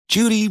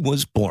Judy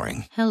was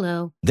boring.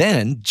 Hello.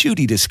 Then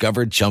Judy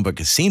discovered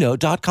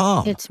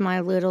ChumbaCasino.com. It's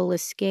my little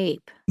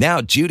escape. Now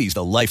Judy's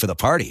the life of the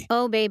party.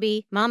 Oh,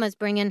 baby, mama's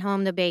bringing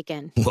home the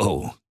bacon.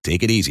 Whoa,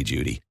 take it easy,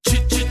 Judy.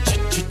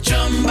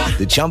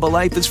 The Chumba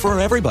life is for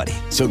everybody.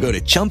 So go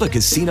to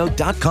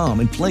ChumbaCasino.com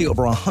and play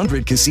over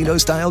 100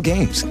 casino-style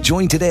games.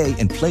 Join today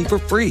and play for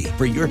free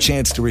for your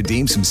chance to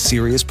redeem some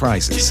serious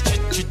prizes.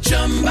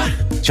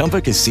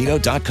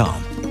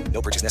 ChumbaCasino.com.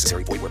 No purchase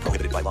necessary. Void where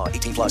prohibited by law.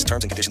 18 plus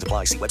terms and conditions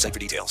apply. See website for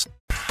details.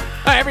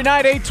 Every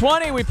night,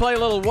 8:20, we play a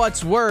little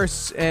What's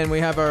Worse, and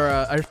we have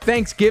our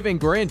Thanksgiving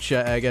Grinch,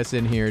 I guess,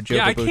 in here. Joe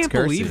I Baboots can't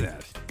Curci. believe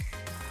that.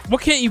 What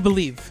can't you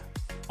believe?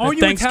 Are you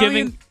Thanksgiving?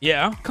 Italian?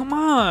 Yeah. Come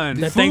on.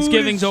 That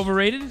Thanksgiving's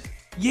overrated?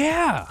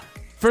 Yeah.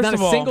 First Not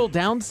of a all, single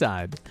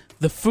downside.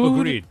 the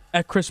food Agreed.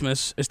 at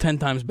Christmas is 10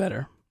 times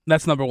better.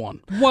 That's number one.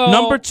 Well,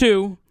 Number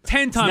two,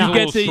 10 times You a get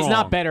little to- It's strong.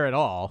 not better at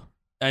all.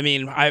 I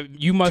mean,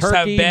 you must Turkey,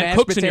 have bad mashed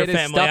cooks in your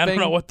potatoes, family. I don't stuffing.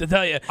 know what to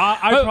tell you.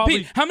 I probably-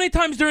 Pete, how many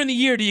times during the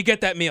year do you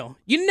get that meal?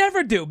 You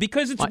never do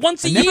because it's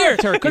once a I never year. have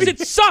turkey. Because it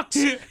sucks.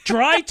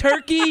 Dry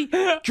turkey,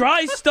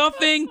 dry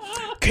stuffing,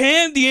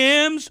 canned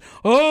yams.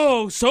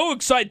 Oh, so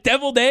excited.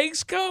 Deviled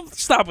eggs. Go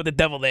stop with the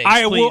deviled eggs,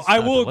 I please.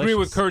 will agree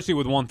with delicious. Curci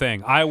with one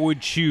thing. I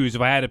would choose,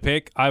 if I had to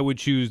pick, I would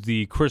choose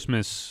the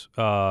Christmas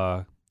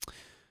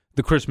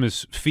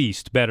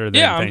feast better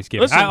than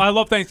Thanksgiving. listen. I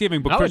love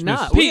Thanksgiving, but I would Christmas.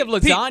 not. We have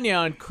Pete. lasagna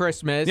on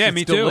Christmas. Yeah, it's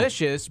me too.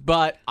 delicious,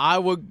 but I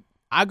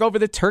go for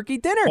the turkey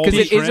dinner All because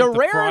the it is a shrimp, the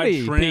fried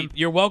rarity. shrimp. Pete,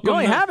 you're welcome. You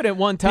only to- have it at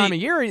one time Pete.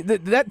 a year.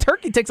 That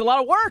turkey takes a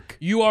lot of work.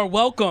 You are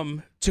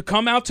welcome to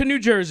come out to New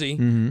Jersey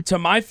to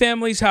my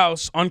family's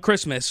house on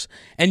Christmas,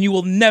 and you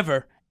will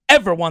never,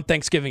 ever want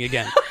Thanksgiving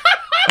again.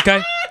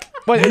 Okay?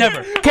 Wait,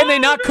 Never. Can they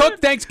not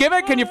cook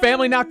Thanksgiving? Can your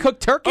family not cook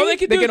turkey? Oh, they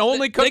can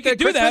only cook they the can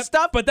do Christmas that,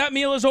 stuff. but that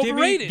meal is Give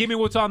overrated. me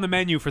what's on the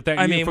menu for I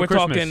Thanksgiving. mean, for we're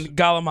Christmas. talking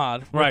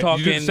galamad. We're Right. You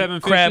do talking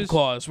 7 crab fishes?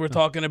 claws. We're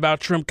talking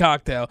about shrimp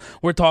cocktail.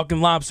 We're talking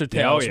lobster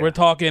tails. yeah. We're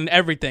talking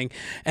everything.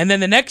 And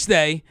then the next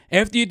day,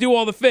 after you do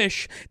all the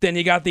fish, then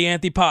you got the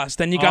antipasto.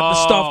 Then you got the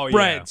Oh, stuffed yeah.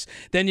 breads.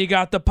 Then you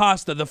got the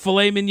pasta, the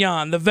filet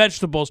mignon, the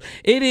vegetables.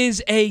 It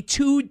is a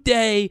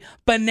 2-day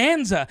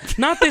bonanza.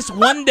 Not this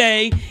one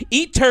day,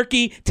 eat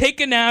turkey, take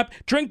a nap,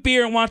 drink beer,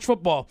 and watch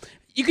football.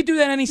 You could do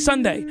that any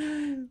Sunday.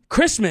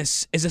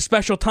 Christmas is a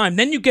special time.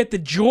 Then you get the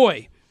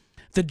joy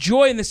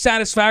and the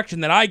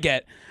satisfaction that I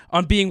get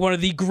on being one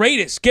of the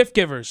greatest gift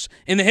givers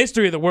in the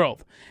history of the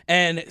world.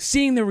 And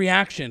seeing the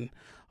reaction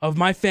of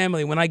my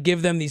family when I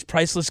give them these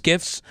priceless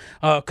gifts,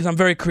 because I'm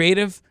very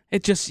creative, you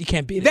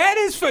can't beat it. That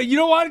is fun. You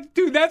know what,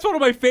 dude? That's one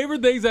of my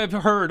favorite things I've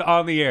heard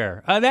on the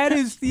air. That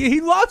is,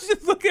 he loves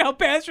just look at how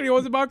passionate he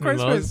was about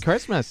Christmas.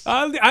 Christmas.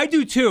 I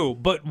do too,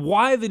 but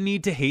why the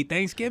need to hate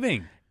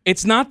Thanksgiving?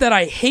 It's not that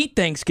I hate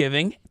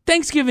Thanksgiving.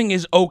 Thanksgiving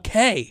is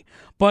okay,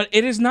 but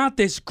it is not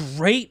this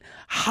great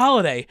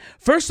holiday.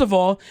 First of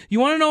all, you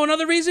want to know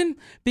another reason?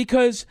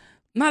 Because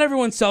not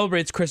everyone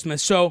celebrates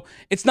Christmas, so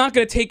it's not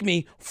going to take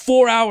me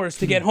 4 hours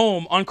to get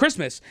home on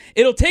Christmas.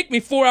 It'll take me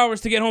 4 hours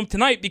to get home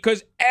tonight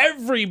because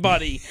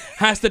everybody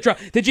has to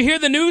travel. Did you hear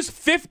the news?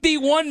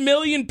 51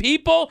 million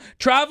people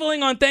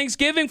traveling on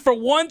Thanksgiving for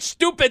one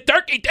stupid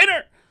turkey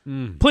dinner.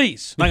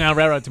 Please. Like on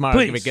railroad tomorrow,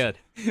 Please. give it good.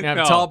 You have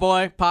No. tall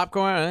boy,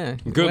 popcorn.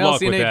 Good What else luck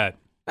do you with need? that.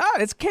 Oh,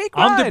 it's cake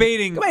I'm ride.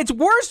 debating- Come on, it's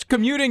worse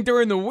commuting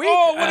during the week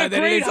Oh, what a than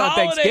it great is on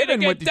holiday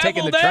Thanksgiving to with get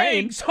taking the deviled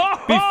train. eggs.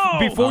 Ho-ho!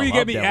 Before I you love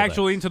get me deviled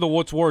actually into the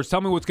what's worse,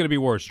 tell me what's going to be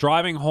worse.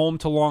 Driving home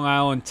to Long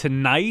Island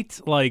tonight,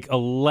 like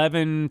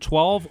 11,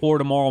 12, or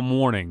tomorrow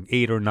morning,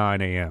 8 or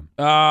 9 a.m.?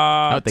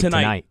 I would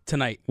think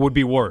Tonight. Would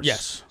be worse.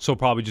 Yes. So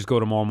probably just go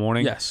tomorrow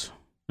morning? Yes.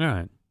 All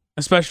right.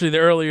 Especially the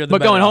earlier the But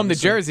better. going home to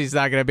obviously. Jersey's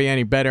not going to be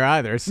any better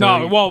either. So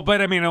No, well,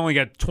 but I mean, I only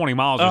got 20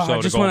 miles or so I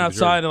to just go went home to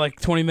Jersey. outside like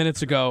 20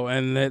 minutes ago,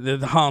 and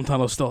the Holland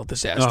Tunnel is still a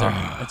disaster.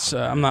 It's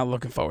I'm not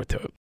looking forward to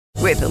it.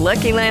 With the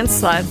Lucky Land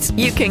Slots,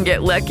 you can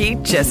get lucky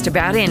just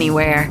about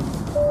anywhere.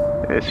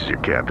 This is your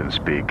captain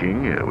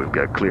speaking. We've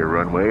got clear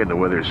runway and the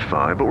weather's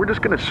fine, but we're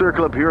just going to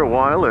circle up here a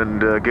while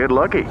and get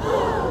lucky.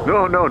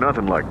 No,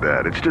 nothing like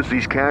that. It's just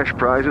these cash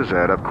prizes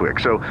add up quick.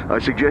 So I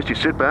suggest you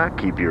sit back,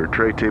 keep your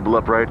tray table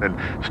upright, and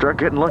start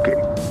getting lucky.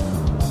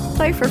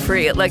 Play for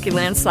free at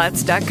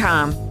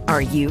LuckyLandSlots.com.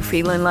 Are you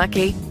feeling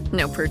lucky?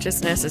 No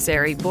purchase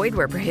necessary. Void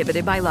where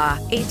prohibited by law.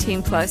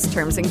 18 plus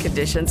terms and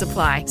conditions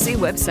apply. See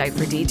website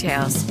for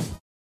details.